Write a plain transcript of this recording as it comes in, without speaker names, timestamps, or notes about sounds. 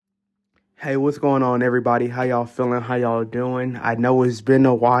Hey, what's going on, everybody? How y'all feeling? How y'all doing? I know it's been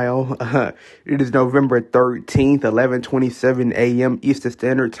a while. It is November 13th, 11:27 a.m. Eastern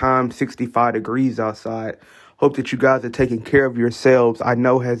Standard Time, 65 degrees outside. Hope that you guys are taking care of yourselves. I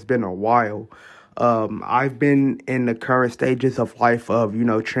know it has been a while. I've been in the current stages of life of,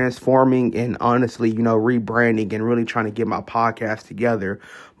 transforming and honestly, rebranding and really trying to get my podcast together.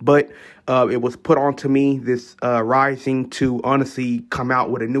 But it was put onto me this rising to honestly come out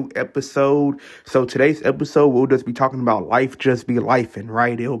with a new episode. So today's episode, we'll just be talking about life just be lifing,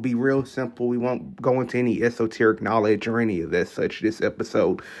 right? It'll be real simple. We won't go into any esoteric knowledge or any of this such this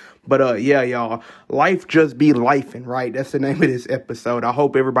episode. But yeah, y'all, life just be lifing, right? That's the name of this episode. I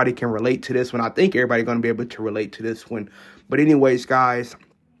hope everybody can relate to this one. I think everybody's going to be able to relate to this one. But anyways, guys,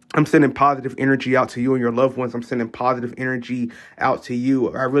 I'm sending positive energy out to you and your loved ones. I'm sending positive energy out to you.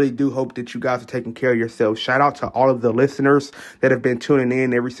 I really do hope that you guys are taking care of yourselves. Shout out to all of the listeners that have been tuning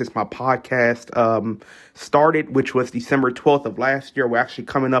in ever since my podcast started, which was December 12th of last year. We're actually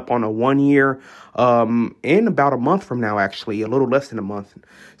coming up on a 1 year in about a month from now, actually, a little less than a month.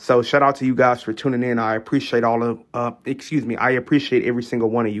 So shout out to you guys for tuning in. I appreciate I appreciate every single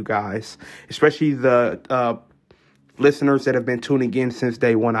one of you guys, especially the listeners that have been tuning in since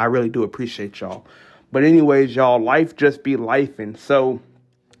day one. I really do appreciate y'all. But anyways, y'all, life just be lifing. So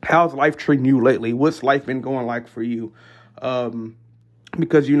how's life treating you lately? What's life been going like for you?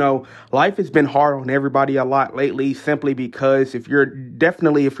 Because, life has been hard on everybody a lot lately, simply because if you're in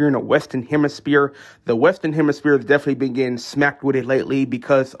the Western Hemisphere, the Western Hemisphere has definitely been getting smacked with it lately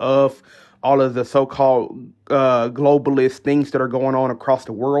because of all of the so-called globalist things that are going on across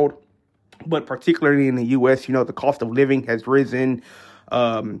the world. But particularly in the U.S., the cost of living has risen.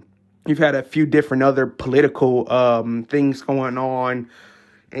 You've had a few different other political things going on.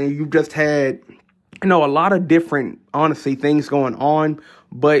 And you've just had, a lot of different, honestly, things going on.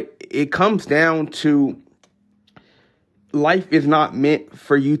 But it comes down to life is not meant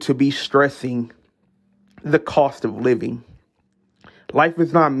for you to be stressing the cost of living. Life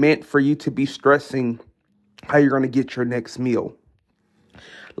is not meant for you to be stressing how you're going to get your next meal.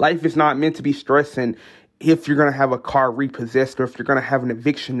 Life is not meant to be stressing if you're going to have a car repossessed or if you're going to have an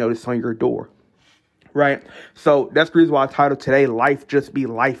eviction notice on your door, right? So that's the reason why I titled today, Life Just Be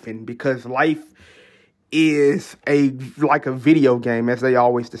Lifing, because life is like a video game, as they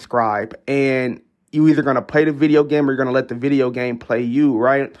always describe. And you either going to play the video game or you're going to let the video game play you,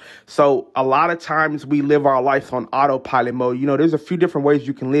 right? So a lot of times we live our life on autopilot mode. There's a few different ways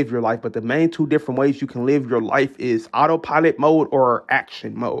you can live your life, but the main two different ways you can live your life is autopilot mode or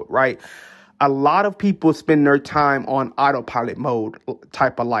action mode, right? A lot of people spend their time on autopilot mode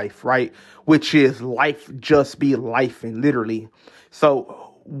type of life, right? Which is life just be lifing, literally.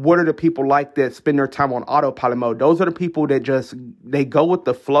 So what are the people like that spend their time on autopilot mode? Those are the people that they go with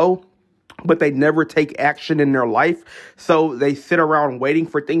the flow, but they never take action in their life. So they sit around waiting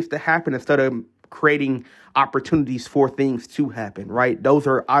for things to happen instead of creating opportunities for things to happen, right? Those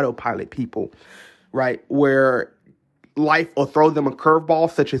are autopilot people, right? Where life will throw them a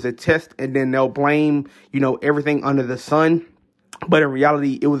curveball, such as a test, and then they'll blame, everything under the sun. But in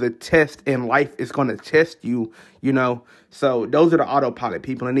reality, it was a test, and life is going to test you, So those are the autopilot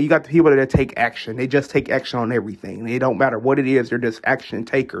people. And then you got the people that take action. They just take action on everything. It don't matter what it is. They're just action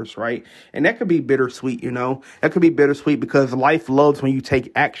takers, right? And that could be bittersweet, That could be bittersweet because life loves when you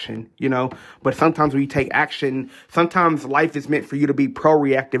take action, But sometimes when you take action, sometimes life is meant for you to be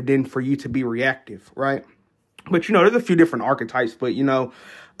pro-reactive than for you to be reactive, right? But, there's a few different archetypes. But,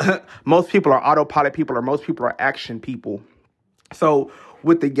 most people are autopilot people or most people are action people. So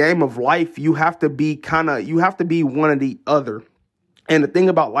with the game of life, you have to be one or the other. And the thing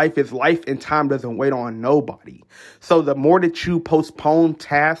about life is life and time doesn't wait on nobody. So the more that you postpone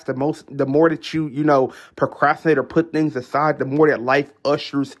tasks, the more that you procrastinate or put things aside, the more that life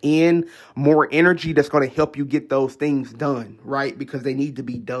ushers in more energy that's going to help you get those things done, right? Because they need to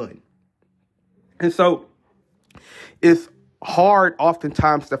be done. And so it's hard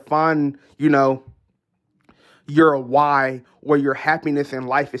oftentimes to find, your why or your happiness in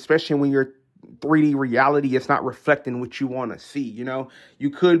life, especially when your 3D reality is not reflecting what you want to see. You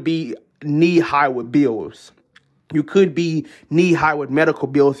could be knee high with bills. You could be knee high with medical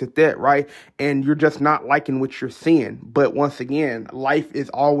bills at that, right? And you're just not liking what you're seeing. But once again, life is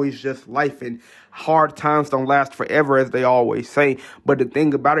always just life, and hard times don't last forever, as they always say. But the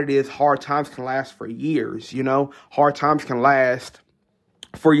thing about it is hard times can last for years, Hard times can last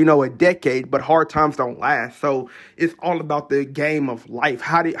for, a decade, but hard times don't last. So it's all about the game of life.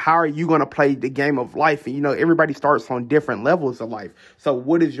 How are you going to play the game of life? And, everybody starts on different levels of life. So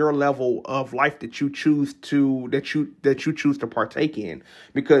what is your level of life that you choose to partake in?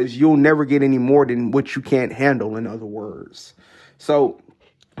 Because you'll never get any more than what you can't handle, in other words. So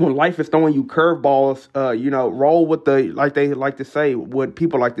when life is throwing you curveballs, roll with like they like to say, what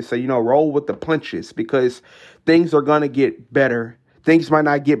people like to say, roll with the punches, because things are going to get better. Things might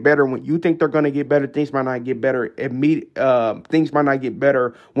not get better when you think they're going to get better. Things might not get better things might not get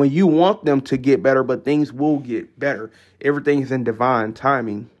better when you want them to get better, but things will get better. Everything's in divine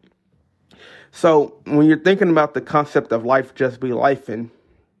timing. So when you're thinking about the concept of life just be lifing,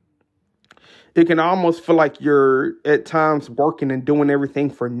 it can almost feel like you're at times working and doing everything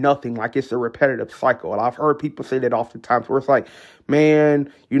for nothing, like it's a repetitive cycle. And I've heard people say that oftentimes, where it's like, man,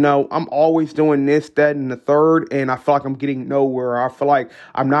 I'm always doing this, that, and the third, and I feel like I'm getting nowhere. Or I feel like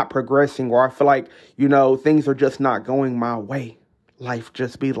I'm not progressing, or I feel like, things are just not going my way. Life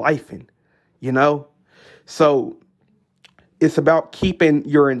just be lifing, So it's about keeping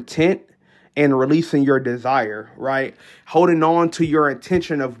your intent and releasing your desire, right? Holding on to your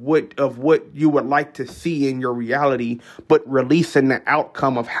intention of what you would like to see in your reality, but releasing the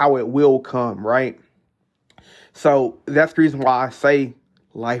outcome of how it will come, right? So that's the reason why I say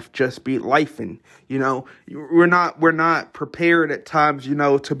life just be lifing. We're not prepared at times,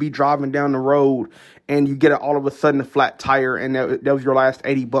 to be driving down the road and you get all of a sudden a flat tire, and that was your last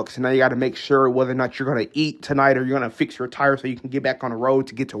 $80, and now you got to make sure whether or not you're going to eat tonight, or you're going to fix your tire so you can get back on the road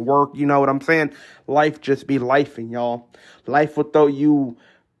to get to work. You know what I'm saying? Life just be lifing, y'all. Life will throw you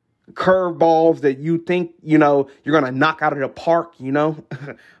curveballs that you think, you're going to knock out of the park,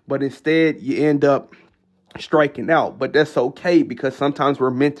 but instead you end up striking out. But that's okay, because sometimes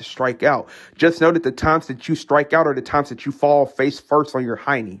we're meant to strike out. Just know that the times that you strike out are the times that you fall face first on your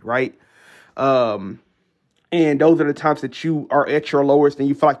hiney, right? And those are the times that you are at your lowest and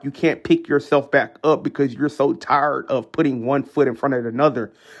you feel like you can't pick yourself back up because you're so tired of putting one foot in front of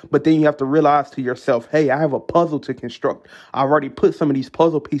another. But then you have to realize to yourself, hey, I have a puzzle to construct. I've already put some of these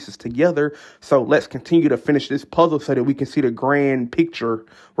puzzle pieces together. So let's continue to finish this puzzle so that we can see the grand picture,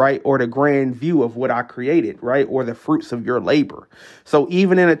 right? Or the grand view of what I created, right? Or the fruits of your labor. So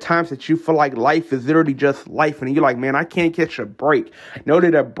even in the times that you feel like life is literally just life and you're like, man, I can't catch a break. Know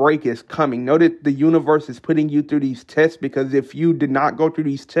that a break is coming. Know that the universe is putting you through these tests, because if you did not go through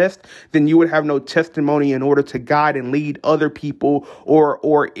these tests, then you would have no testimony in order to guide and lead other people,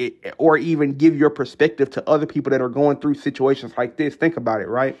 or even give your perspective to other people that are going through situations like this. Think about it,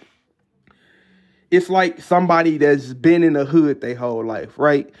 right? It's like somebody that's been in the hood their whole life,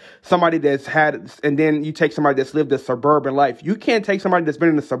 right? Somebody that's had, and then you take somebody that's lived a suburban life. You can't take somebody that's been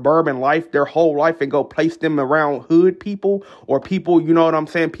in a suburban life their whole life and go place them around hood people, or people, you know what I'm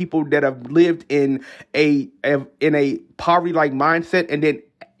saying? People that have lived in a poverty-like mindset, and then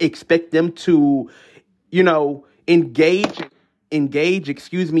expect them to, engage, and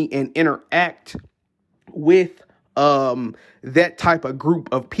interact with that type of group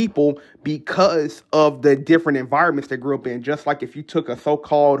of people, because of the different environments they grew up in. Just like if you took a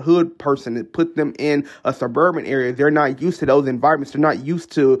so-called hood person and put them in a suburban area, they're not used to those environments. They're not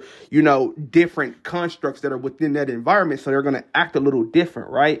used to, different constructs that are within that environment. So they're going to act a little different,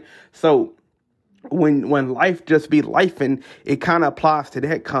 right? So when life just be lifing, it kind of applies to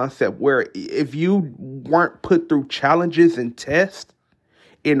that concept, where if you weren't put through challenges and tests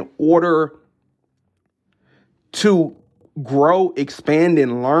in order to grow, expand,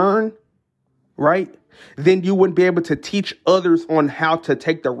 and learn, right? Then you wouldn't be able to teach others on how to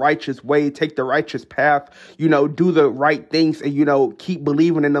take the righteous way, take the righteous path, do the right things, and, keep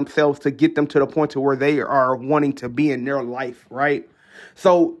believing in themselves to get them to the point to where they are wanting to be in their life, right?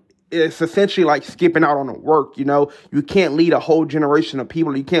 So it's essentially like skipping out on the work. You can't lead a whole generation of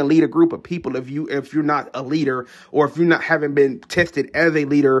people. You can't lead a group of people if you're not a leader, or if you haven't been tested as a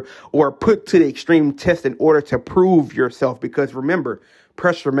leader, or put to the extreme test in order to prove yourself. Because remember,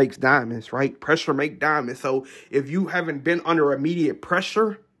 pressure makes diamonds, right? Pressure makes diamonds. So if you haven't been under immediate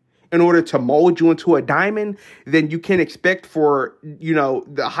pressure in order to mold you into a diamond, then you can expect for,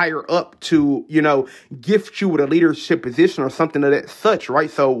 the higher up to, gift you with a leadership position or something of that such, right?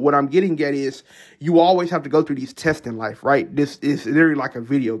 So what I'm getting at is, you always have to go through these tests in life, right? This is literally like a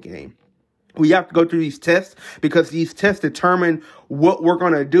video game. We have to go through these tests because these tests determine what we're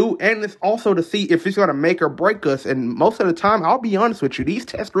going to do. And it's also to see if it's going to make or break us. And most of the time, I'll be honest with you, these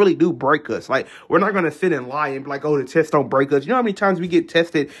tests really do break us. Like, we're not going to sit and lie and be like, oh, the tests don't break us. You know how many times we get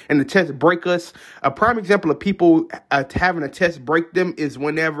tested and the tests break us? A prime example of people having a test break them is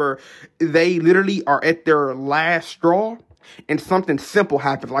whenever they literally are at their last straw. and something simple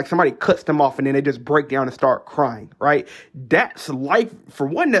happens, like somebody cuts them off and then they just break down and start crying, right? That's life. For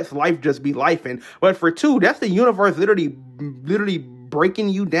one, that's life just be lifing. But for two, that's the universe literally breaking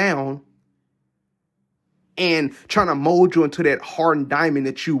you down and trying to mold you into that hardened diamond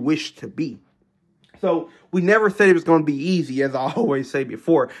that you wish to be. So we never said it was going to be easy, as I always say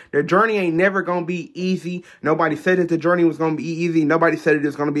before. The journey ain't never going to be easy. Nobody said that the journey was going to be easy. Nobody said it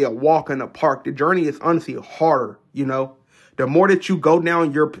was going to be a walk in the park. The journey is honestly harder, you know. The more that you go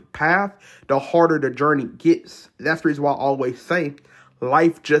down your path, the harder the journey gets. That's the reason why I always say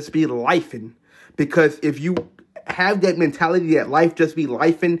life just be lifing. Because if you have that mentality that life just be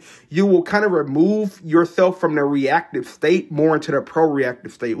lifing, you will kind of remove yourself from the reactive state more into the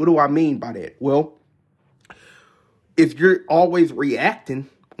pro-reactive state. What do I mean by that? Well, if you're always reacting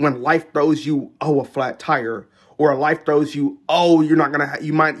when life throws you, a flat tire, or life throws you, you're not going to,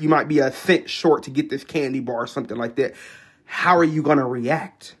 you might be a cent short to get this candy bar or something like that. How are you going to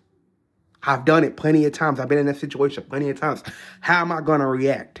react? I've done it plenty of times. I've been in that situation plenty of times. How am I going to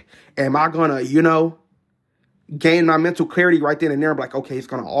react? Am I going to, gain my mental clarity right then and there? I'm like, okay, it's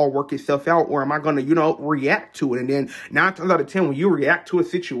going to all work itself out. Or am I going to, react to it? And then 9 times out of 10, when you react to a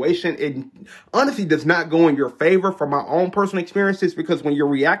situation, it honestly does not go in your favor from my own personal experiences, because when you're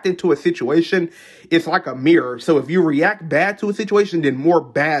reacting to a situation, it's like a mirror. So if you react bad to a situation, then more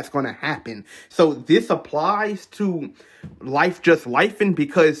bad's going to happen. So this applies to life just lifing,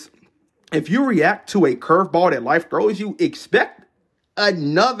 because if you react to a curveball that life throws you, expect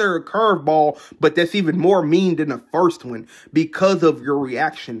another curveball, but that's even more mean than the first one because of your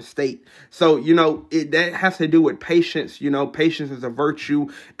reaction state. So, that has to do with patience. Patience is a virtue.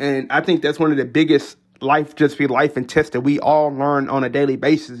 And I think that's one of the biggest life and tests that we all learn on a daily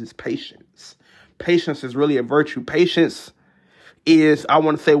basis is patience. Patience is really a virtue. Patience is, I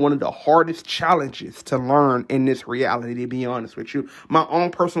want to say, one of the hardest challenges to learn in this reality, to be honest with you. My own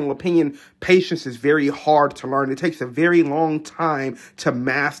personal opinion, patience is very hard to learn. It takes a very long time to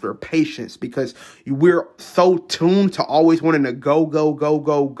master patience, because we're so tuned to always wanting to go,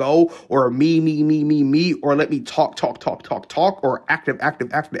 or me, or let me talk, or active,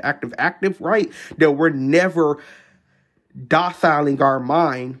 right? That we're never dociling our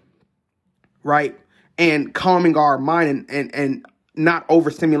mind, right? And calming our mind and not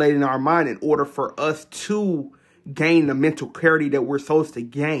overstimulating our mind in order for us to gain the mental clarity that we're supposed to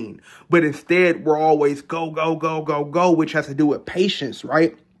gain. But instead, we're always go, which has to do with patience,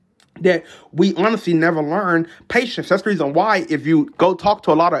 right? That we honestly never learn patience. That's the reason why if you go talk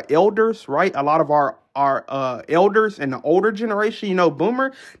to a lot of elders, right? A lot of our elders in the older generation,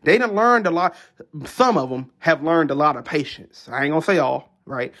 boomer, they done learned a lot. Some of them have learned a lot of patience. I ain't gonna say all,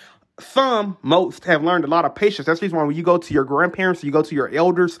 right? Most have learned a lot of patience. That's the reason why when you go to your grandparents, you go to your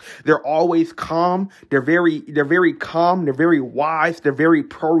elders, they're always calm. They're very calm. They're very wise. They're very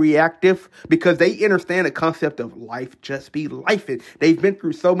pro-reactive, because they understand the concept of life just be lifing. They've been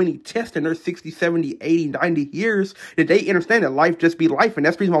through so many tests in their 60, 70, 80, 90 years that they understand that life just be life. And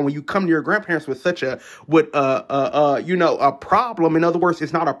that's the reason why when you come to your grandparents with such a problem, in other words,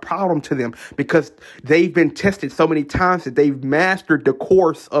 it's not a problem to them, because they've been tested so many times that they've mastered the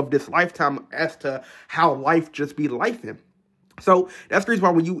course of this lifetime as to how life just be lifing. So that's the reason why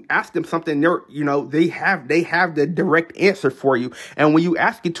when you ask them something, they have the direct answer for you. And when you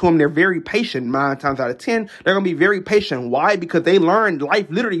ask it to them, they're very patient. 9 times out of 10, they're going to be very patient. Why? Because they learned life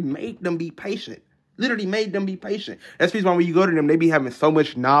literally made them be patient. That's the reason why when you go to them, they be having so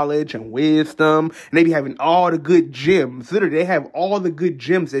much knowledge and wisdom, and they be having all the good gems. Literally, they have all the good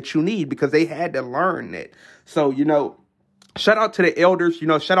gems that you need because they had to learn it. So, shout out to the elders,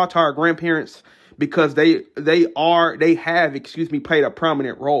 shout out to our grandparents, because they have played a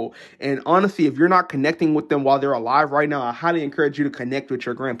prominent role. And honestly, if you're not connecting with them while they're alive right now, I highly encourage you to connect with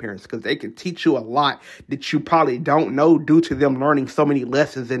your grandparents, because they can teach you a lot that you probably don't know due to them learning so many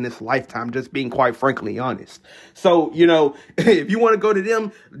lessons in this lifetime, just being quite frankly honest. So, if you want to go to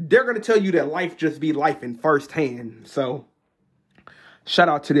them, they're going to tell you that life just be life in firsthand. So shout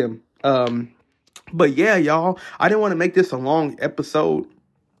out to them. But yeah, y'all, I didn't want to make this a long episode.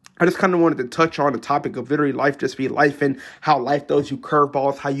 I just kind of wanted to touch on the topic of literally life just be life, and how life throws you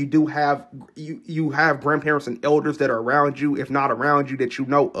curveballs, how you do have, you have grandparents and elders that are around you, if not around you, that you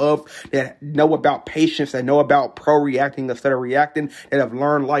know of, that know about patience, that know about pro-reacting instead of reacting, that have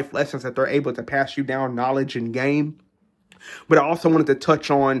learned life lessons that they're able to pass you down knowledge and game. But I also wanted to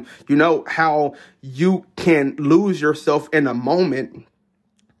touch on, how you can lose yourself in a moment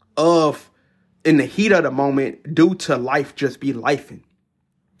in the heat of the moment due to life just be lifing.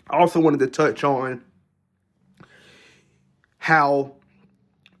 I also wanted to touch on how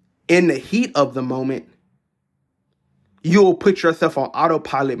in the heat of the moment, you'll put yourself on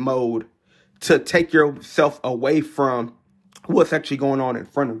autopilot mode to take yourself away from what's actually going on in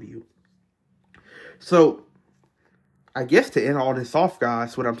front of you. So, I guess to end all this off,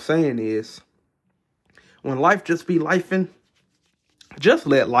 guys, what I'm saying is, when life just be lifing, just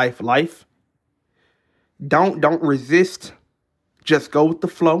let life. Don't resist. Just go with the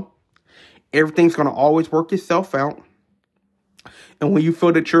flow. Everything's going to always work itself out. And when you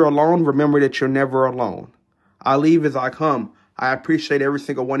feel that you're alone, remember that you're never alone. I leave as I come. I appreciate every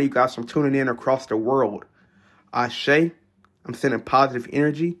single one of you guys from tuning in across the world. Ashe, I'm sending positive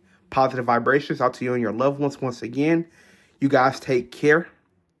energy, positive vibrations out to you and your loved ones once again. You guys take care.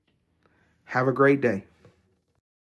 Have a great day.